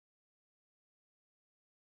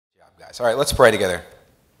Guys, all right, let's pray together.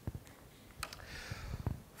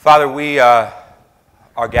 Father, we are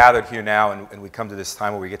gathered here now, and we come to this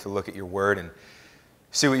time where we get to look at your word and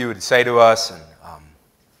see what you would say to us. And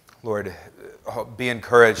Lord, be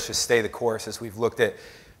encouraged to stay the course as we've looked at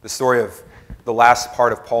the story of the last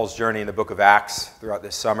part of Paul's journey in the book of Acts throughout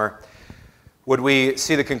this summer. Would we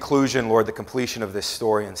see the conclusion, Lord, the completion of this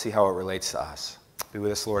story, and see how it relates to us? Be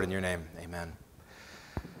with us, Lord, in your name. Amen.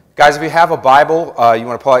 Guys, if you have a Bible, you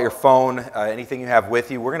want to pull out your phone, anything you have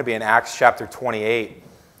with you, we're going to be in Acts chapter 28.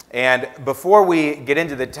 And before we get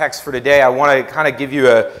into the text for today, I want to kind of give you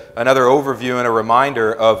another overview and a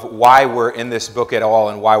reminder of why we're in this book at all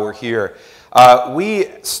and why we're here. We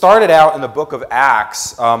started out in the book of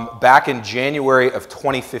Acts back in January of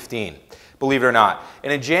 2015. Believe it or not.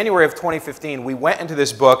 And in January of 2015, we went into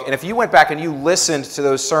this book, and if you went back and you listened to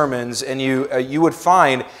those sermons, and you would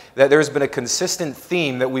find that there's been a consistent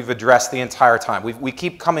theme that we've addressed the entire time. We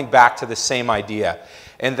keep coming back to the same idea,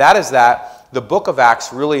 and that is that the book of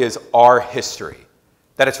Acts really is our history,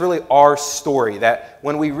 that it's really our story, that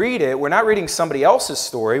when we read it, we're not reading somebody else's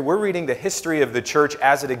story, we're reading the history of the church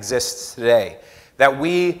as it exists today. That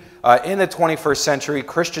we, in the 21st century,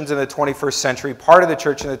 Christians in the 21st century, part of the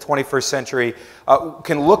church in the 21st century,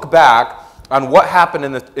 can look back on what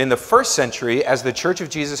happened in the first century as the Church of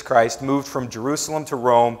Jesus Christ moved from Jerusalem to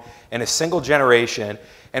Rome in a single generation,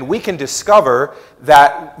 and we can discover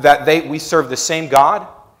that we serve the same God,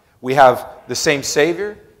 we have the same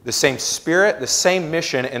Savior, the same Spirit, the same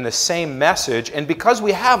mission, and the same message, and because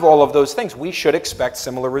we have all of those things, we should expect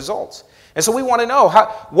similar results. And so we want to know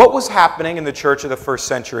what was happening in the church of the first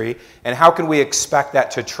century, and how can we expect that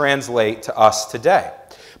to translate to us today.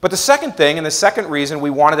 But the second thing, and the second reason we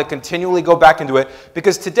wanted to continually go back into it,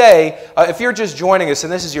 because today, if you're just joining us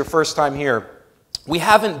and this is your first time here, we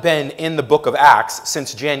haven't been in the book of Acts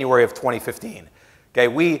since January of 2015. Okay,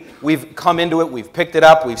 we've come into it, we've picked it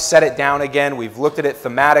up, we've set it down again, we've looked at it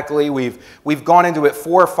thematically, we've gone into it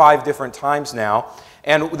 4 or 5 different times now.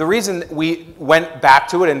 And the reason we went back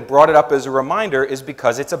to it and brought it up as a reminder is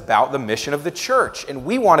because it's about the mission of the church. And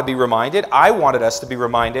we want to be reminded, I wanted us to be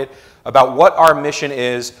reminded about what our mission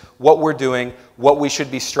is, what we're doing, what we should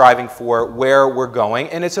be striving for, where we're going.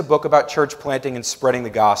 And it's a book about church planting and spreading the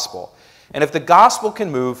gospel. And if the gospel can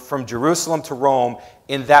move from Jerusalem to Rome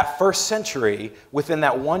in that first century, within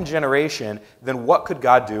that one generation, then what could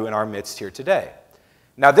God do in our midst here today?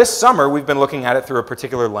 Now this summer, we've been looking at it through a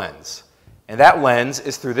particular lens. And that lens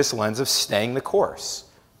is through this lens of staying the course.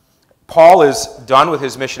 Paul is done with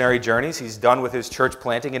his missionary journeys. He's done with his church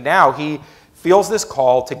planting. And now he feels this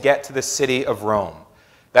call to get to the city of Rome.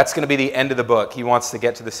 That's going to be the end of the book. He wants to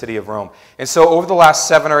get to the city of Rome. And so over the last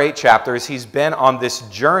 7 or 8 chapters, he's been on this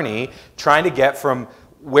journey trying to get from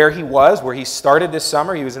where he started this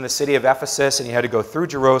summer. He was in the city of Ephesus, and he had to go through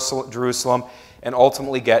Jerusalem and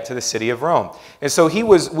ultimately get to the city of Rome. And so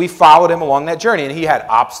we followed him along that journey, and he had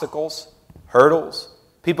obstacles, hurdles,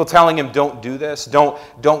 people telling him, don't do this, don't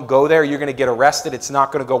go there, you're going to get arrested, it's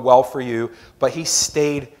not going to go well for you. But he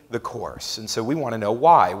stayed the course. And so we want to know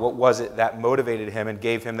why. What was it that motivated him and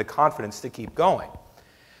gave him the confidence to keep going?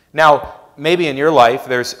 Now, maybe in your life,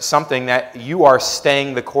 there's something that you are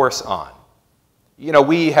staying the course on. You know,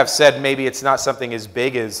 we have said maybe it's not something as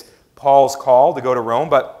big as Paul's call to go to Rome,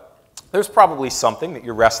 but there's probably something that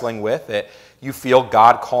you're wrestling with that you feel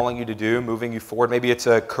God calling you to do, moving you forward. Maybe it's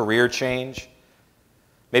a career change.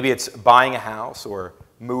 Maybe it's buying a house or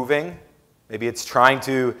moving. Maybe it's trying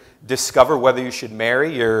to discover whether you should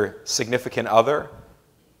marry your significant other.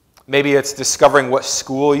 Maybe it's discovering what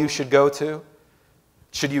school you should go to.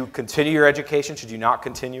 Should you continue your education? Should you not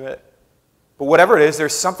continue it? But whatever it is,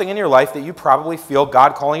 there's something in your life that you probably feel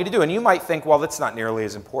God calling you to do. And you might think, well, that's not nearly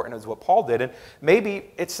as important as what Paul did. And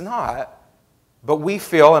maybe it's not. But we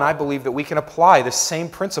feel, and I believe, that we can apply the same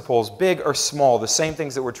principles, big or small, the same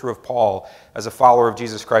things that were true of Paul as a follower of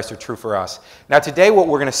Jesus Christ are true for us. Now today what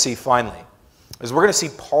we're going to see finally is we're going to see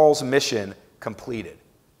Paul's mission completed.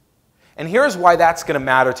 And here's why that's going to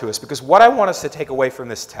matter to us, because what I want us to take away from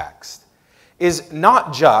this text is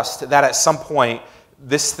not just that at some point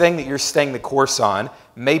this thing that you're staying the course on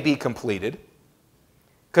may be completed,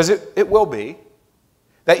 because it will be.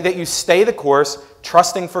 That you stay the course,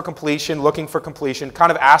 trusting for completion, looking for completion,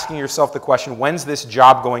 kind of asking yourself the question, when's this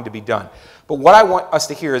job going to be done? But what I want us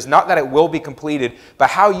to hear is not that it will be completed, but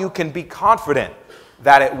how you can be confident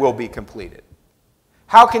that it will be completed.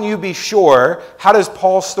 How can you be sure? How does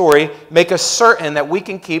Paul's story make us certain that we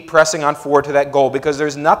can keep pressing on forward to that goal? Because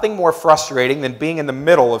there's nothing more frustrating than being in the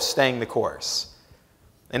middle of staying the course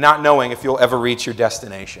and not knowing if you'll ever reach your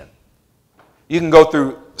destination. You can go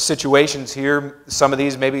through situations here, some of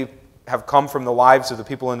these maybe have come from the lives of the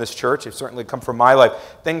people in this church. They've certainly come from my life.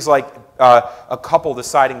 Things like a couple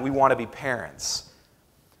deciding we want to be parents,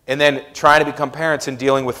 and then trying to become parents and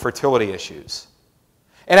dealing with fertility issues.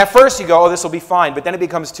 And at first you go, oh, this will be fine. But then it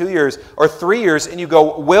becomes 2 years or 3 years, and you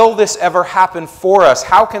go, will this ever happen for us?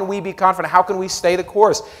 How can we be confident? How can we stay the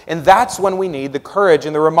course? And that's when we need the courage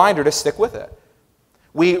and the reminder to stick with it.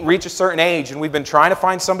 We reach a certain age, and we've been trying to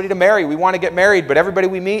find somebody to marry. We want to get married, but everybody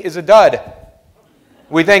we meet is a dud.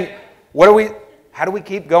 We think, how do we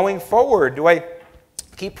keep going forward? Do I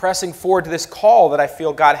keep pressing forward to this call that I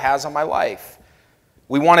feel God has on my life?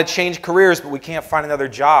 We want to change careers, but we can't find another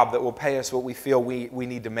job that will pay us what we feel we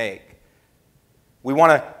need to make. We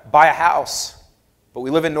want to buy a house, but we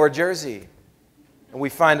live in North Jersey, and we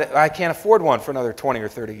find that I can't afford one for another 20 or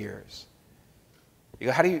 30 years. You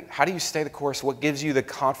go, how do you stay the course? What gives you the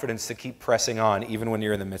confidence to keep pressing on even when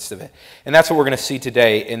you're in the midst of it? And that's what we're going to see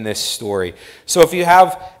today in this story. So if you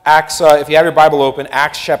have your Bible open,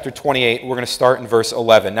 Acts chapter 28, we're going to start in verse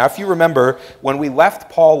 11. Now, if you remember, when we left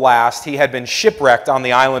Paul last, he had been shipwrecked on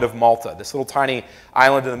the island of Malta, this little tiny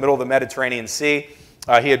island in the middle of the Mediterranean Sea.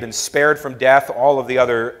 He had been spared from death. All of the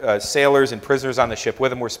other sailors and prisoners on the ship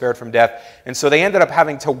with him were spared from death. And so they ended up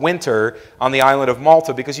having to winter on the island of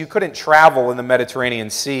Malta because you couldn't travel in the Mediterranean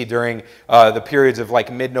Sea during the periods of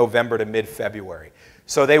like mid-November to mid-February.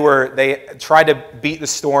 So they tried to beat the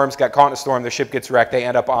storms, got caught in a storm, their ship gets wrecked, they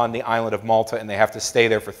end up on the island of Malta, and they have to stay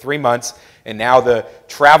there for 3 months. And now the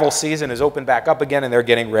travel season is opened back up again, and they're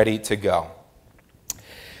getting ready to go.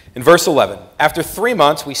 In verse 11, after 3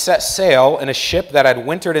 months, we set sail in a ship that had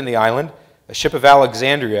wintered in the island, a ship of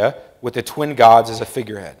Alexandria, with the twin gods as a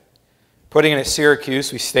figurehead. Putting in at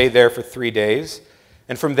Syracuse, we stayed there for 3 days,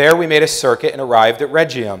 and from there we made a circuit and arrived at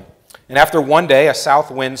Rhegium. And after 1 day, a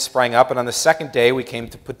south wind sprang up, and on the second day we came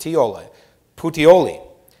to Puteoli.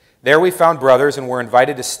 There we found brothers and were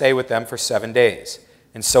invited to stay with them for 7 days,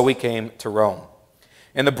 and so we came to Rome.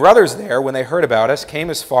 And the brothers there, when they heard about us, came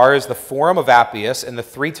as far as the Forum of Appius and the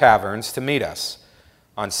 3 taverns to meet us.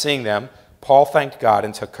 On seeing them, Paul thanked God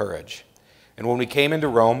and took courage. And when we came into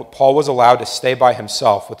Rome, Paul was allowed to stay by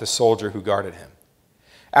himself with the soldier who guarded him.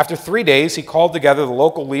 After 3 days, he called together the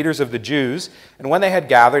local leaders of the Jews, and when they had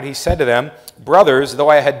gathered, he said to them, "Brothers, though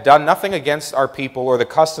I had done nothing against our people or the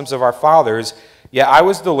customs of our fathers, yet I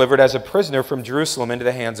was delivered as a prisoner from Jerusalem into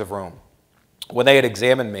the hands of Rome. When they had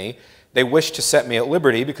examined me, they wished to set me at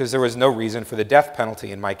liberty because there was no reason for the death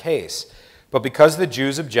penalty in my case. But because the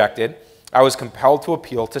Jews objected, I was compelled to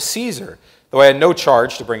appeal to Caesar, though I had no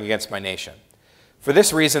charge to bring against my nation. For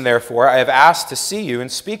this reason, therefore, I have asked to see you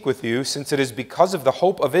and speak with you, since it is because of the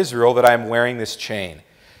hope of Israel that I am wearing this chain."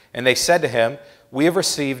 And they said to him, "We have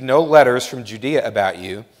received no letters from Judea about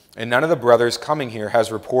you, and none of the brothers coming here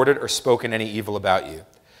has reported or spoken any evil about you.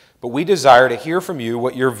 But we desire to hear from you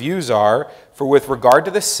what your views are, for with regard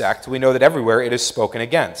to this sect, we know that everywhere it is spoken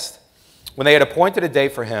against." When they had appointed a day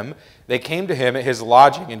for him, they came to him at his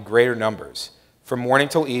lodging in greater numbers. From morning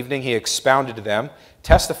till evening he expounded to them,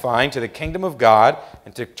 testifying to the kingdom of God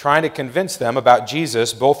and trying to convince them about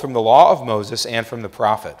Jesus, both from the law of Moses and from the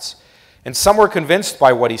prophets. And some were convinced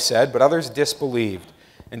by what he said, but others disbelieved.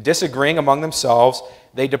 And disagreeing among themselves,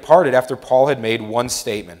 they departed after Paul had made one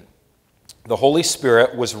statement. "The Holy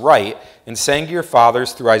Spirit was right in saying to your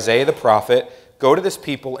fathers through Isaiah the prophet, 'Go to this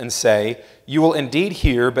people and say, you will indeed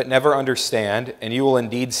hear but never understand, and you will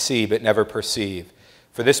indeed see but never perceive.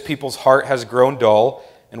 For this people's heart has grown dull,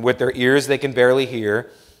 and with their ears they can barely hear,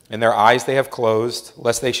 and their eyes they have closed,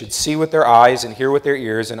 lest they should see with their eyes and hear with their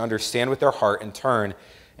ears and understand with their heart and turn,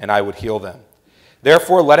 and I would heal them.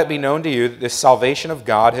 Therefore let it be known to you that this salvation of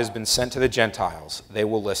God has been sent to the Gentiles. They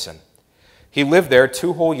will listen.' He lived there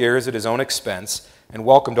 2 whole years at his own expense and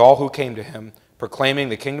welcomed all who came to him, proclaiming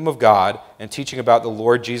the kingdom of God and teaching about the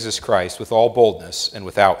Lord Jesus Christ with all boldness and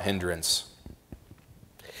without hindrance."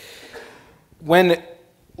 When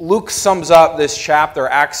Luke sums up this chapter,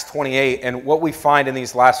 Acts 28, and what we find in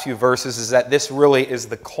these last few verses is that this really is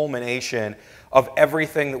the culmination of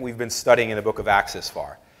everything that we've been studying in the book of Acts this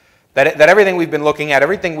far. That everything we've been looking at,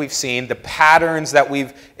 everything we've seen, the patterns that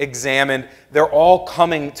we've examined, they're all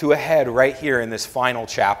coming to a head right here in this final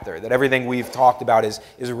chapter. That everything we've talked about is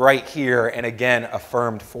right here and again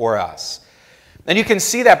affirmed for us. And you can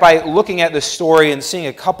see that by looking at the story and seeing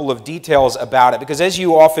a couple of details about it. Because as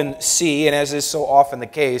you often see, and as is so often the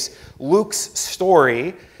case, Luke's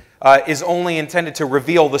story is only intended to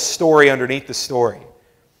reveal the story underneath the story.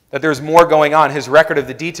 That there's more going on. His record of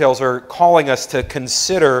the details are calling us to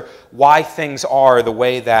consider why things are the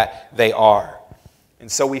way that they are.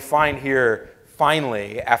 And so we find here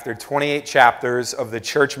finally, after 28 chapters of the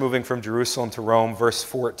church moving from Jerusalem to Rome, verse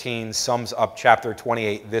 14 sums up chapter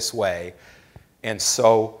 28 this way, and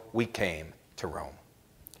so we came to Rome.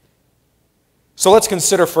 So let's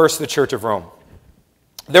consider first the church of Rome.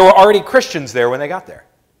 There were already Christians there when they got there.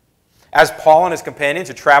 As Paul and his companions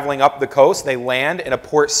are traveling up the coast, they land in a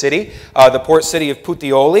port city, the port city of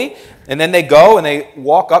Puteoli, and then they go and they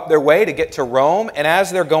walk up their way to get to Rome, and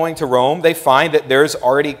as they're going to Rome, they find that there's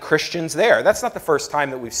already Christians there. That's not the first time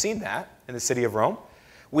that we've seen that in the city of Rome.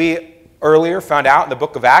 We earlier found out in the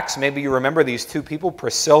book of Acts, maybe you remember these two people,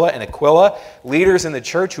 Priscilla and Aquila, leaders in the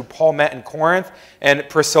church who Paul met in Corinth, and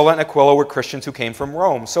Priscilla and Aquila were Christians who came from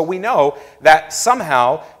Rome. So we know that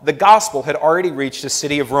somehow the gospel had already reached the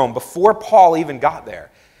city of Rome before Paul even got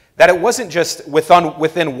there. That it wasn't just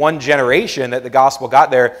within one generation that the gospel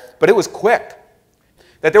got there, but it was quick.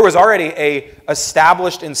 That there was already an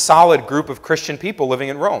established and solid group of Christian people living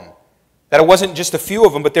in Rome. That it wasn't just a few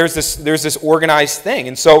of them, but there's this organized thing.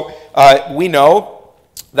 And so we know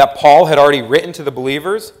that Paul had already written to the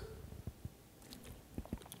believers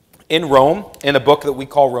in Rome, in a book that we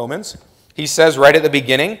call Romans. He says right at the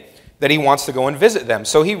beginning that he wants to go and visit them.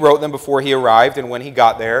 So he wrote them before he arrived, and when he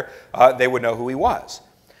got there, they would know who he was.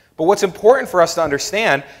 But what's important for us to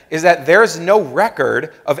understand is that there's no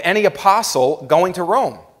record of any apostle going to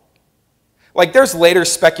Rome. Like, there's later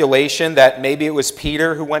speculation that maybe it was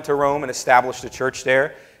Peter who went to Rome and established a church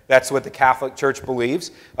there. That's what the Catholic Church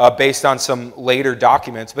believes, based on some later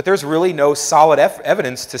documents. But there's really no solid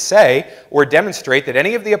evidence to say or demonstrate that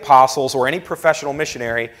any of the apostles or any professional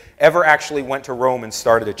missionary ever actually went to Rome and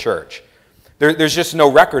started a church. There's just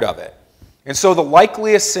no record of it. And so the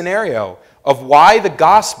likeliest scenario of why the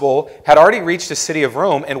gospel had already reached the city of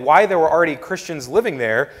Rome and why there were already Christians living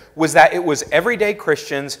there was that it was everyday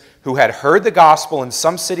Christians who had heard the gospel in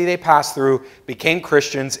some city they passed through, became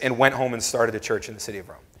Christians, and went home and started a church in the city of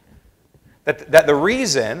Rome. That the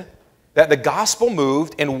reason that the gospel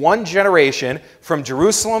moved in one generation from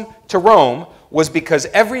Jerusalem to Rome was because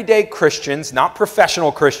everyday Christians, not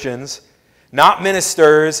professional Christians, not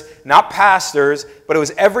ministers, not pastors, but it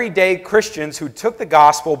was everyday Christians who took the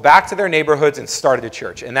gospel back to their neighborhoods and started a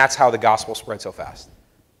church. And that's how the gospel spread so fast.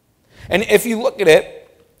 And if you look at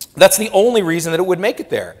it, that's the only reason that it would make it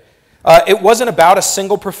there. It wasn't about a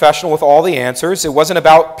single professional with all the answers. It wasn't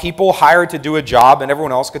about people hired to do a job and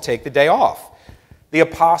everyone else could take the day off. The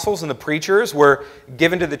apostles and the preachers were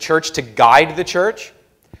given to the church to guide the church.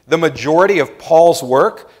 The majority of Paul's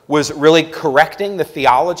work was really correcting the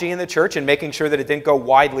theology in the church and making sure that it didn't go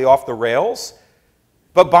widely off the rails.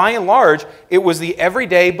 But by and large, it was the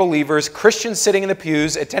everyday believers, Christians sitting in the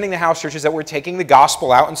pews, attending the house churches, that were taking the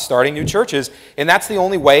gospel out and starting new churches. And that's the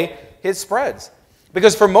only way it spreads.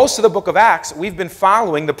 Because for most of the book of Acts, we've been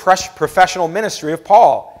following the professional ministry of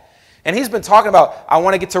Paul. And he's been talking about, I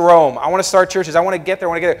want to get to Rome. I want to start churches. I want to get there. I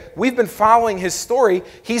want to get there. We've been following his story.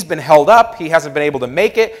 He's been held up. He hasn't been able to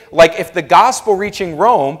make it. Like, if the gospel reaching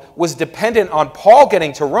Rome was dependent on Paul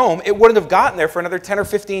getting to Rome, it wouldn't have gotten there for another 10 or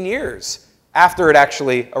 15 years after it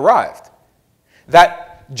actually arrived.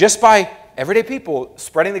 That just by everyday people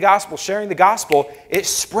spreading the gospel, sharing the gospel, it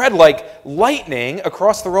spread like lightning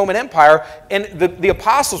across the Roman Empire, and the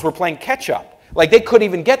apostles were playing catch up. Like, they couldn't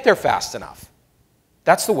even get there fast enough.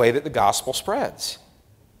 That's the way that the gospel spreads.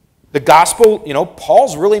 The gospel,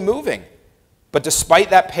 Paul's really moving. But despite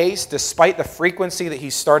that pace, despite the frequency that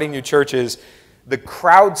he's starting new churches, the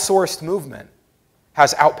crowdsourced movement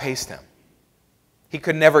has outpaced him. He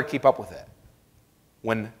could never keep up with it.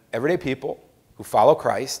 When everyday people who follow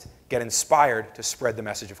Christ get inspired to spread the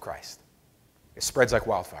message of Christ, it spreads like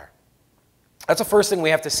wildfire. That's the first thing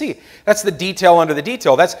we have to see. That's the detail under the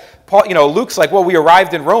detail. That's Paul. Luke's like, well, we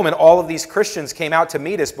arrived in Rome and all of these Christians came out to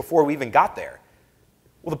meet us before we even got there.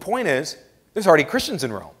 Well, the point is, there's already Christians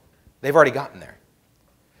in Rome. They've already gotten there.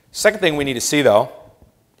 Second thing we need to see, though,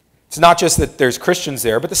 it's not just that there's Christians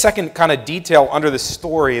there, but the second kind of detail under the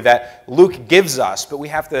story that Luke gives us, but we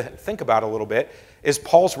have to think about a little bit, is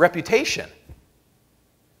Paul's reputation.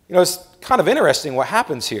 It's kind of interesting what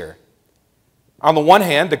happens here. On the one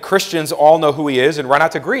hand, the Christians all know who he is and run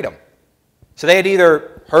out to greet him. So they had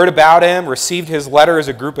either heard about him, received his letter as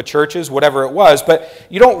a group of churches, whatever it was, but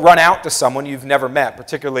you don't run out to someone you've never met,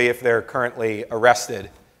 particularly if they're currently arrested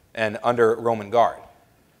and under Roman guard.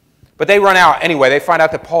 But they run out anyway. They find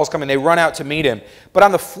out that Paul's coming. They run out to meet him. But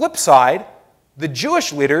on the flip side, the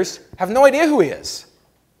Jewish leaders have no idea who he is.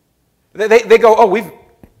 They go, oh, we've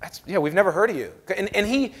never heard of you. And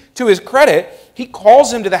he, to his credit, he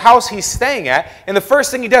calls him to the house he's staying at. And the first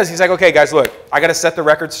thing he does, he's like, okay, guys, look, I got to set the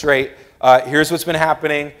record straight. Here's what's been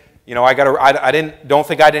happening. I don't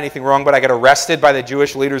think I did anything wrong, but I got arrested by the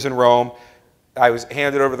Jewish leaders in Rome. I was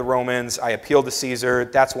handed over to the Romans. I appealed to Caesar.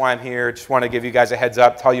 That's why I'm here. Just want to give you guys a heads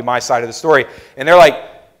up, tell you my side of the story. And they're like,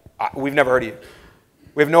 we've never heard of you.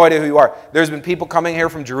 We have no idea who you are. There's been people coming here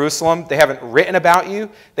from Jerusalem. They haven't written about you.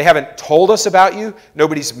 They haven't told us about you.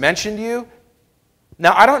 Nobody's mentioned you.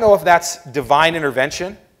 Now, I don't know if that's divine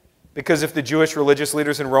intervention, because if the Jewish religious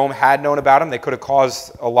leaders in Rome had known about him, they could have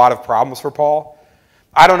caused a lot of problems for Paul.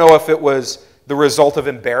 I don't know if it was the result of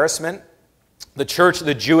embarrassment. The church,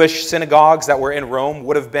 the Jewish synagogues that were in Rome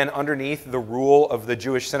would have been underneath the rule of the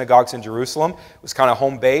Jewish synagogues in Jerusalem. It was kind of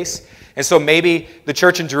home base. And so maybe the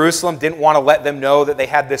church in Jerusalem didn't want to let them know that they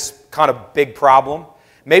had this kind of big problem.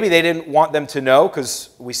 Maybe they didn't want them to know,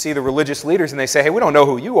 because we see the religious leaders and they say, hey, we don't know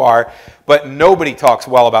who you are, but nobody talks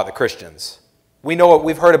well about the Christians. We know what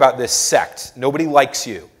we've heard about this sect. Nobody likes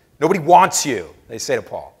you. Nobody wants you, they say to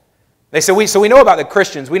Paul. They say, so we know about the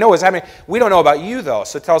Christians. We know what's happening. We don't know about you, though,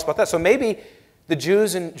 so tell us about that. So maybe the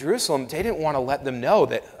Jews in Jerusalem, they didn't want to let them know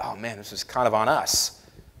that, oh man, this is kind of on us.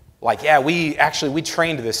 Like, yeah, we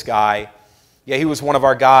trained this guy. Yeah, he was one of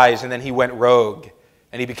our guys, and then he went rogue,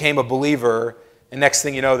 and he became a believer, and next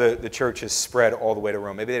thing you know, the church has spread all the way to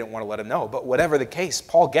Rome. Maybe they didn't want to let him know, but whatever the case,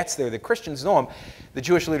 Paul gets there. The Christians know him. The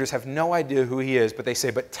Jewish leaders have no idea who he is, but they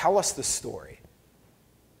say, but tell us the story.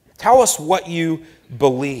 Tell us what you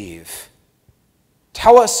believe.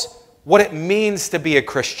 Tell us what it means to be a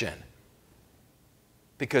Christian.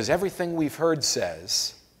 Because everything we've heard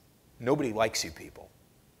says, nobody likes you people.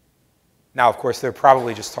 Now, of course, they're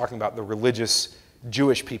probably just talking about the religious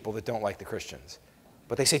Jewish people that don't like the Christians.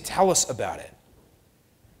 But they say, tell us about it.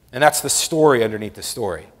 And that's the story underneath the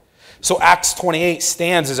story. So Acts 28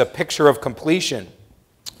 stands as a picture of completion.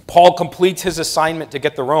 Paul completes his assignment to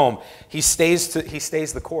get to Rome. He stays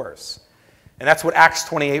the course. And that's what Acts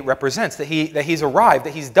 28 represents, that he's arrived,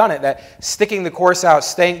 that he's done it, that sticking the course out,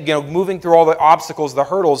 moving through all the obstacles, the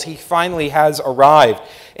hurdles, he finally has arrived.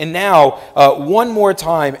 And now, one more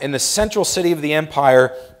time, in the central city of the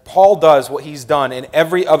empire, Paul does what he's done in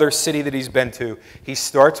every other city that he's been to. He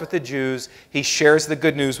starts with the Jews, he shares the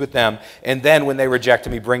good news with them, and then when they reject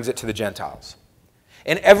him, he brings it to the Gentiles.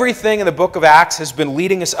 And everything in the book of Acts has been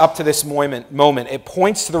leading us up to this moment. It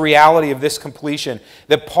points to the reality of this completion,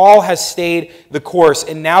 that Paul has stayed the course,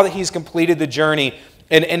 and now that he's completed the journey,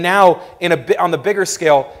 and now on the bigger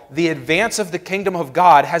scale, the advance of the kingdom of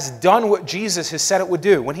God has done what Jesus has said it would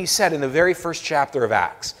do. When he said in the very first chapter of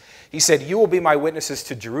Acts, he said, you will be my witnesses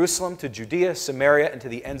to Jerusalem, to Judea, Samaria, and to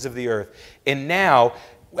the ends of the earth. And now,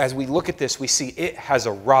 as we look at this, we see it has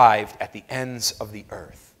arrived at the ends of the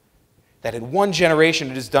earth. That in one generation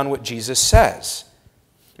it has done what Jesus says.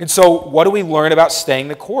 And so what do we learn about staying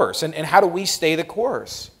the course? And how do we stay the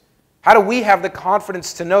course? How do we have the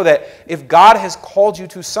confidence to know that if God has called you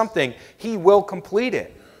to something, he will complete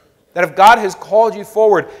it? That if God has called you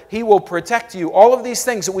forward, he will protect you. All of these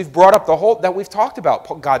things that we've brought up, that we've talked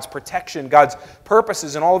about, God's protection, God's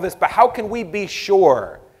purposes, and all of this. But how can we be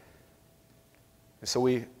sure? And so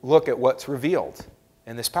we look at what's revealed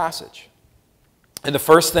in this passage. And the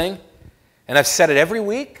first thing, and I've said it every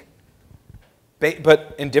week,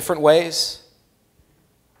 but in different ways,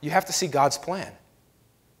 you have to see God's plan.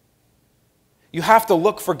 You have to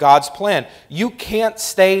look for God's plan. You can't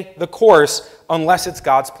stay the course unless it's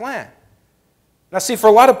God's plan. Now see, for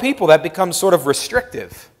a lot of people that becomes sort of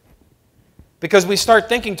restrictive. Because we start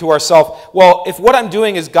thinking to ourselves, well, if what I'm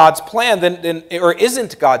doing is God's plan, or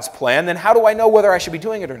isn't God's plan, then how do I know whether I should be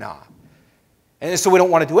doing it or not? And so we don't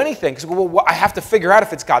want to do anything, because well, I have to figure out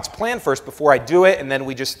if it's God's plan first before I do it, and then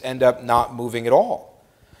we just end up not moving at all.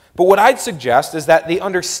 But what I'd suggest is that the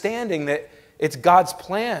understanding that it's God's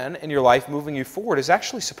plan in your life moving you forward is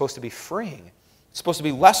actually supposed to be freeing. It's supposed to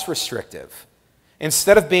be less restrictive.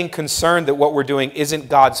 Instead of being concerned that what we're doing isn't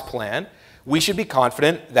God's plan, we should be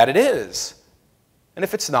confident that it is. And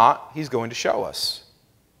if it's not, he's going to show us.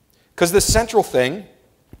 Because the central thing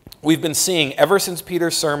we've been seeing ever since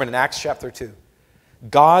Peter's sermon in Acts chapter 2,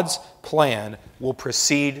 God's plan will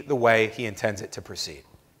proceed the way he intends it to proceed.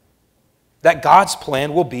 That God's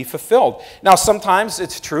plan will be fulfilled. Now, sometimes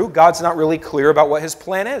it's true, God's not really clear about what his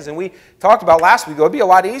plan is. And we talked about last week, it would be a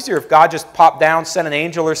lot easier if God just popped down, sent an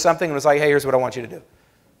angel or something, and was like, hey, here's what I want you to do.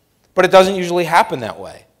 But it doesn't usually happen that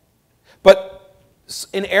way. But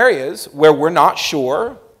in areas where we're not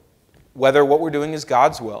sure whether what we're doing is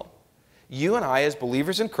God's will, you and I, as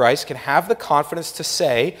believers in Christ, can have the confidence to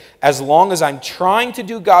say, as long as I'm trying to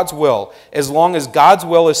do God's will, as long as God's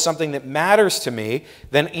will is something that matters to me,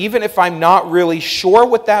 then even if I'm not really sure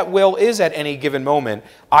what that will is at any given moment,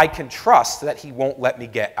 I can trust that he won't let me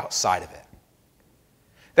get outside of it.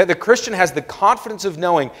 That the Christian has the confidence of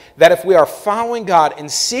knowing that if we are following God and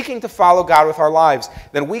seeking to follow God with our lives,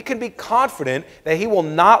 then we can be confident that He will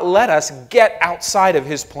not let us get outside of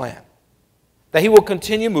His plan. That He will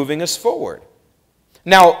continue moving us forward.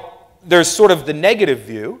 Now, there's sort of the negative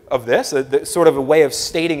view of this, sort of a way of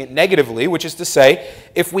stating it negatively, which is to say,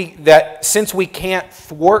 that since we can't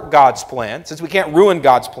thwart God's plan, since we can't ruin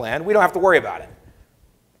God's plan, we don't have to worry about it.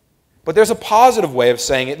 But there's a positive way of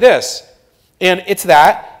saying it this, and it's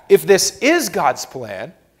that if this is God's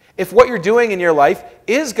plan, if what you're doing in your life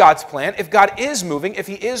is God's plan, if God is moving, if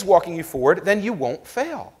He is walking you forward, then you won't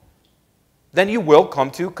fail. Then you will come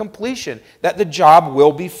to completion, that the job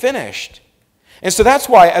will be finished. And so that's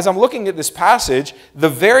why, as I'm looking at this passage, the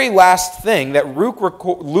very last thing that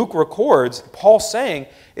Luke records, Paul saying,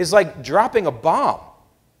 is like dropping a bomb.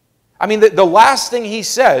 I mean, the last thing he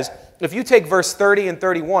says, if you take verse 30 and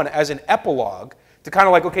 31 as an epilogue, to kind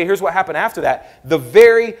of like, okay, here's what happened after that, the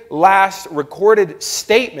very last recorded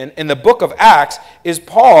statement in the book of Acts is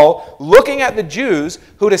Paul looking at the Jews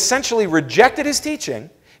who'd essentially rejected his teaching,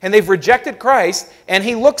 and they've rejected Christ, and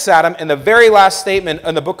he looks at them, and the very last statement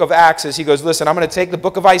in the book of Acts is, he goes, listen, I'm going to take the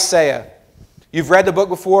book of Isaiah. You've read the book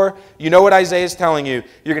before. You know what Isaiah is telling you.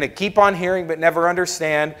 You're going to keep on hearing but never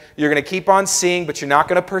understand. You're going to keep on seeing but you're not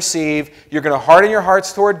going to perceive. You're going to harden your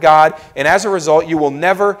hearts toward God, and as a result, you will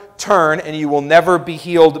never turn and you will never be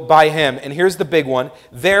healed by Him. And here's the big one.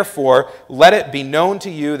 Therefore, let it be known to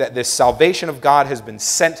you that this salvation of God has been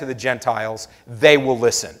sent to the Gentiles. They will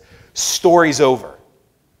listen. Story's over.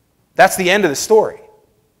 That's the end of the story.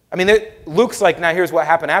 I mean, Luke's like, now here's what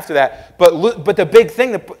happened after that. But the big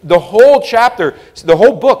thing, the whole chapter, the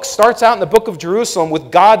whole book starts out in the book of Jerusalem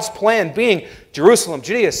with God's plan being Jerusalem,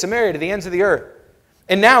 Judea, Samaria, to the ends of the earth.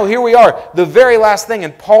 And now here we are, the very last thing.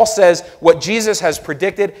 And Paul says what Jesus has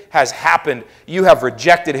predicted has happened. You have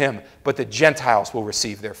rejected Him, but the Gentiles will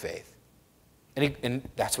receive their faith. And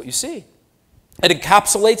that's what you see. It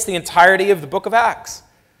encapsulates the entirety of the book of Acts.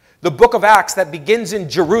 The book of Acts that begins in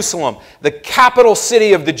Jerusalem, the capital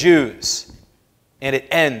city of the Jews, and it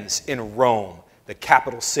ends in Rome, the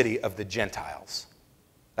capital city of the Gentiles.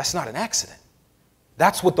 That's not an accident.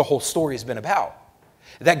 That's what the whole story has been about.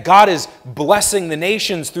 That God is blessing the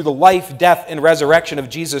nations through the life, death, and resurrection of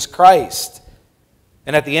Jesus Christ.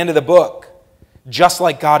 And at the end of the book, just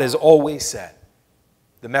like God has always said,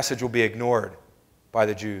 the message will be ignored by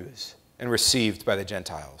the Jews and received by the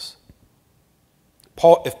Gentiles.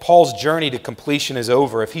 If Paul's journey to completion is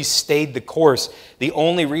over, if he's stayed the course, the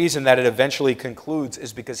only reason that it eventually concludes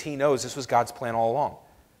is because he knows this was God's plan all along.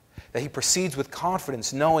 That he proceeds with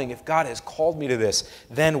confidence, knowing if God has called me to this,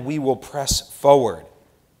 then we will press forward.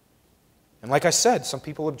 And like I said, some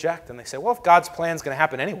people object and they say, well, if God's plan is going to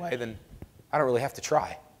happen anyway, then I don't really have to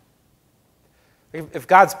try. If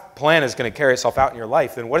God's plan is going to carry itself out in your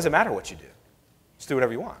life, then what does it matter what you do? Just do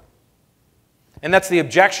whatever you want. And that's the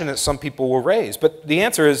objection that some people will raise. But the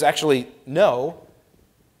answer is actually no,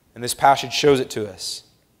 and this passage shows it to us.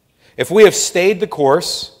 If we have stayed the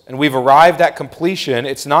course and we've arrived at completion,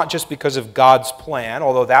 it's not just because of God's plan,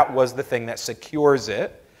 although that was the thing that secures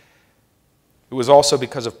it. It was also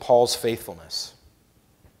because of Paul's faithfulness.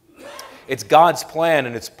 It's God's plan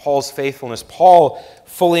and it's Paul's faithfulness. Paul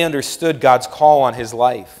fully understood God's call on his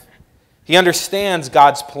life. He understands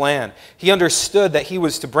God's plan. He understood that he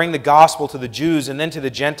was to bring the gospel to the Jews and then to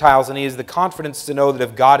the Gentiles, and he has the confidence to know that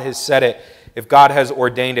if God has said it, if God has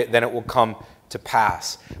ordained it, then it will come to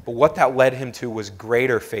pass. But what that led him to was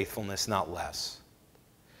greater faithfulness, not less.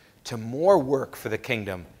 To more work for the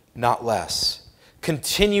kingdom, not less.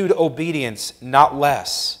 Continued obedience, not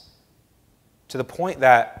less. To the point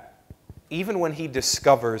that even when he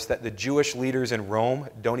discovers that the Jewish leaders in Rome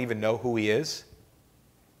don't even know who he is,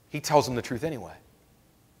 he tells them the truth anyway.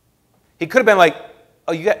 He could have been like,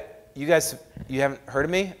 oh, you guys, you haven't heard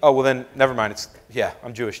of me? Oh, well then, never mind.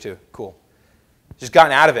 I'm Jewish too. Cool. Just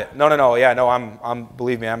gotten out of it. No,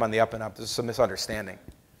 believe me, I'm on the up and up. This is a misunderstanding.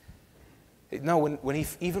 No, when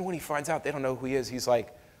he finds out they don't know who he is, he's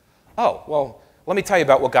like, oh, well, let me tell you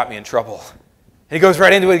about what got me in trouble. And he goes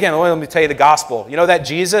right into it again. Let me tell you the gospel. You know that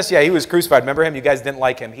Jesus? Yeah, he was crucified. Remember him? You guys didn't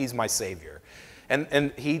like him. He's my Savior.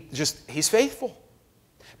 And he's faithful.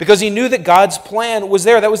 Because he knew that God's plan was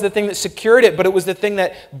there. That was the thing that secured it, but it was the thing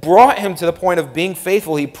that brought him to the point of being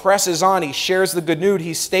faithful. He presses on. He shares the good news.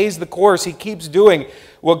 He stays the course. He keeps doing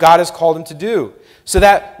what God has called him to do. So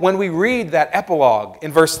that when we read that epilogue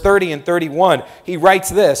in verse 30 and 31, he writes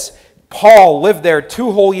this, Paul lived there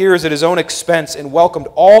 2 whole years at his own expense and welcomed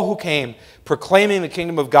all who came, proclaiming the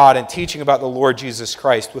kingdom of God and teaching about the Lord Jesus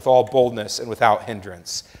Christ with all boldness and without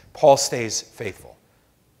hindrance. Paul stays faithful.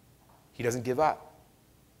 He doesn't give up.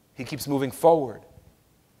 He keeps moving forward.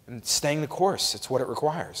 And staying the course, it's what it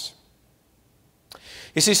requires.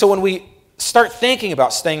 You see, so when we start thinking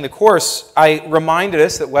about staying the course, I reminded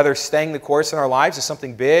us that whether staying the course in our lives is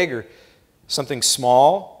something big or something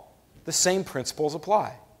small, the same principles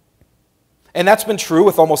apply. And that's been true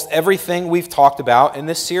with almost everything we've talked about in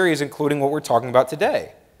this series, including what we're talking about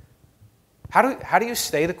today. How do you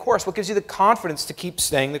stay the course? What gives you the confidence to keep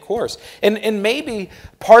staying the course? And maybe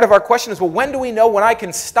part of our question is, well, when do we know when I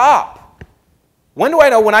can stop? When do I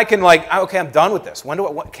know when I can, okay, I'm done with this?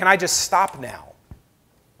 Can I just stop now?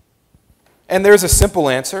 And there's a simple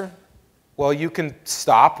answer. Well, you can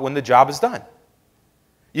stop when the job is done.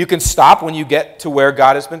 You can stop when you get to where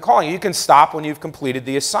God has been calling you. You can stop when you've completed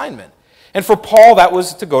the assignment. And for Paul, that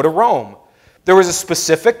was to go to Rome. There was a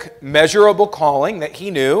specific, measurable calling that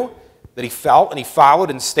he knew, that he felt, and he followed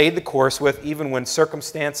and stayed the course with, even when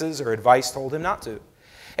circumstances or advice told him not to.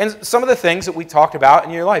 And some of the things that we talked about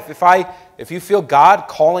in your life, if you feel God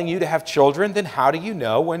calling you to have children, then how do you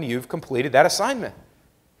know when you've completed that assignment?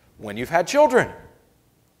 When you've had children.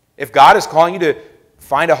 If God is calling you to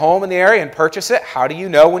find a home in the area and purchase it, how do you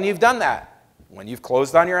know when you've done that? When you've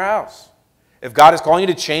closed on your house. If God is calling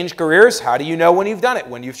you to change careers, how do you know when you've done it?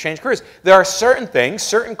 When you've changed careers. There are certain things,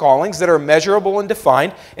 certain callings that are measurable and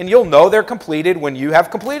defined, and you'll know they're completed when you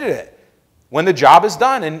have completed it. When the job is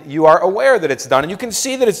done and you are aware that it's done and you can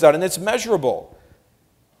see that it's done and it's measurable.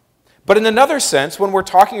 But in another sense, when we're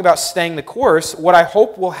talking about staying the course, what I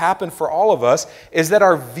hope will happen for all of us is that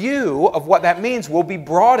our view of what that means will be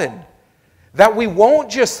broadened. That we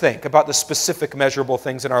won't just think about the specific measurable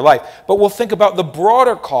things in our life, but we'll think about the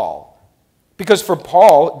broader call. Because for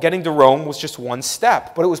Paul, getting to Rome was just one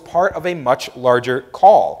step, but it was part of a much larger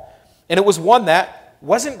call. And it was one that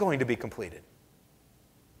wasn't going to be completed.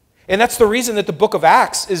 And that's the reason that the book of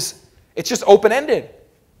Acts it's just open-ended.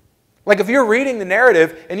 Like if you're reading the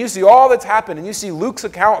narrative and you see all that's happened and you see Luke's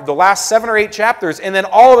account of the last 7 or 8 chapters, and then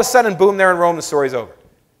all of a sudden, boom, they're in Rome, the story's over.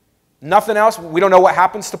 Nothing else. We don't know what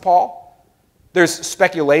happens to Paul. There's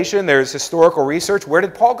speculation, there's historical research. Where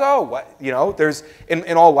did Paul go? There's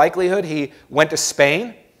in all likelihood, he went to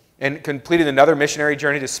Spain and completed another missionary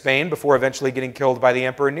journey to Spain before eventually getting killed by the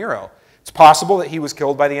Emperor Nero. It's possible that he was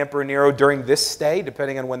killed by the Emperor Nero during this stay,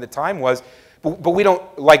 depending on when the time was. But we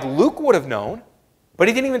don't, like Luke would have known, but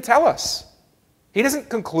he didn't even tell us. He doesn't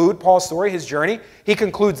conclude Paul's story, his journey. He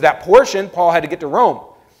concludes that portion, Paul had to get to Rome.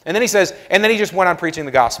 And then he says, and then he just went on preaching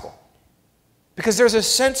the gospel. Because there's a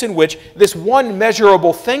sense in which this one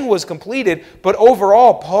measurable thing was completed, but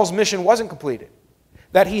overall, Paul's mission wasn't completed.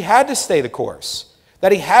 That he had to stay the course.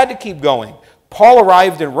 That he had to keep going. Paul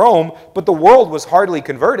arrived in Rome, but the world was hardly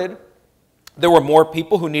converted. There were more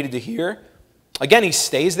people who needed to hear. Again, he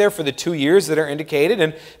stays there for the 2 years that are indicated,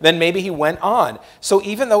 and then maybe he went on. So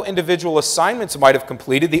even though individual assignments might have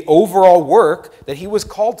completed, the overall work that he was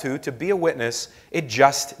called to be a witness, it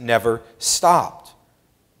just never stopped.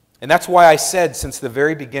 And that's why I said since the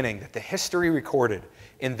very beginning that the history recorded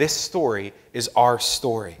in this story is our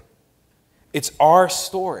story. It's our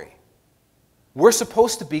story. We're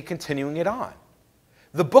supposed to be continuing it on.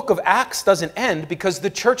 The book of Acts doesn't end because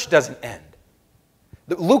the church doesn't end.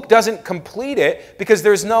 Luke doesn't complete it because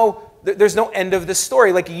there's no end of the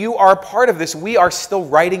story. Like you are part of this. We are still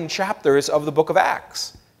writing chapters of the book of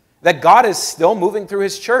Acts. That God is still moving through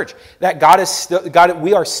His church. That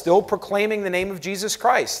we are still proclaiming the name of Jesus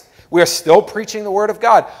Christ. We are still preaching the Word of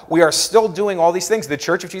God. We are still doing all these things. The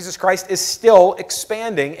Church of Jesus Christ is still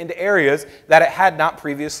expanding into areas that it had not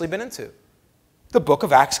previously been into. The book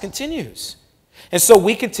of Acts continues. And so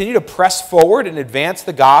we continue to press forward and advance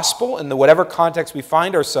the gospel in whatever context we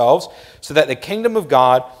find ourselves so that the kingdom of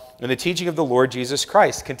God and the teaching of the Lord Jesus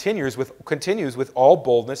Christ continues with all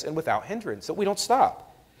boldness and without hindrance, that we don't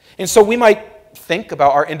stop. And so we might think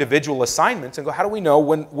about our individual assignments and go, how do we know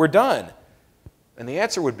when we're done? And the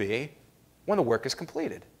answer would be, when the work is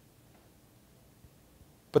completed.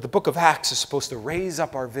 But the book of Acts is supposed to raise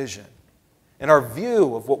up our vision and our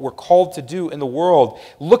view of what we're called to do in the world.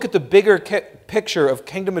 Look at the bigger picture of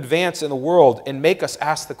kingdom advance in the world and make us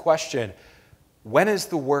ask the question, when is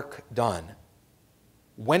the work done?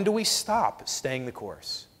 When do we stop staying the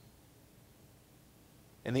course?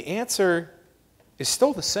 And the answer is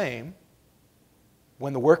still the same,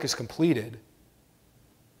 when the work is completed.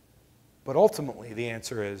 But ultimately, the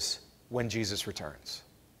answer is when Jesus returns.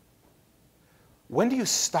 When do you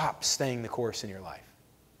stop staying the course in your life?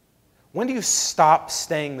 When do you stop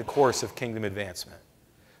staying the course of kingdom advancement?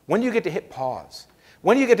 When do you get to hit pause?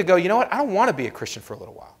 When do you get to go, you know what, I don't want to be a Christian for a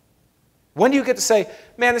little while? When do you get to say,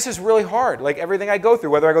 man, this is really hard, like everything I go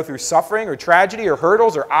through, whether I go through suffering or tragedy or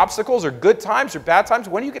hurdles or obstacles or good times or bad times,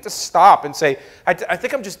 when do you get to stop and say, I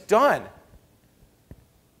think I'm just done?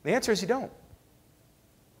 The answer is you don't.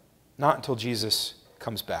 Not until Jesus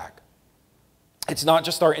comes back. It's not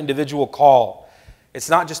just our individual call. It's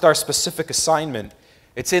not just our specific assignment.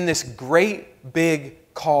 It's in this great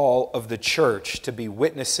big call of the church to be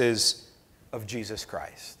witnesses of Jesus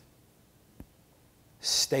Christ.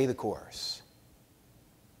 Stay the course.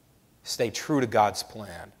 Stay true to God's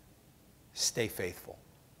plan. Stay faithful.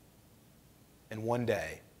 And one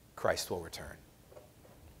day, Christ will return.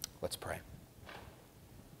 Let's pray.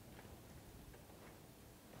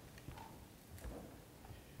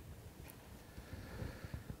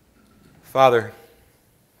 Father,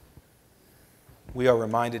 we are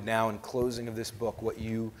reminded now in closing of this book what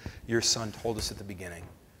you, your Son, told us at the beginning.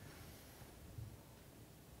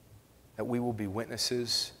 That we will be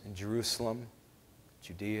witnesses in Jerusalem,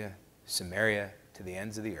 Judea, Samaria, to the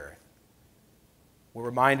ends of the earth. We're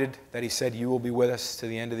reminded that he said, you will be with us to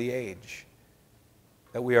the end of the age.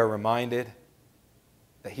 That we are reminded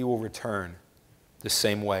that he will return the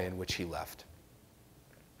same way in which he left.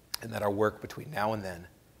 And that our work between now and then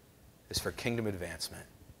is for kingdom advancement,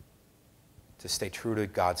 to stay true to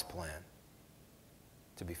God's plan,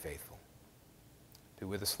 to be faithful. Be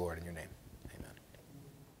with us, Lord, in your name.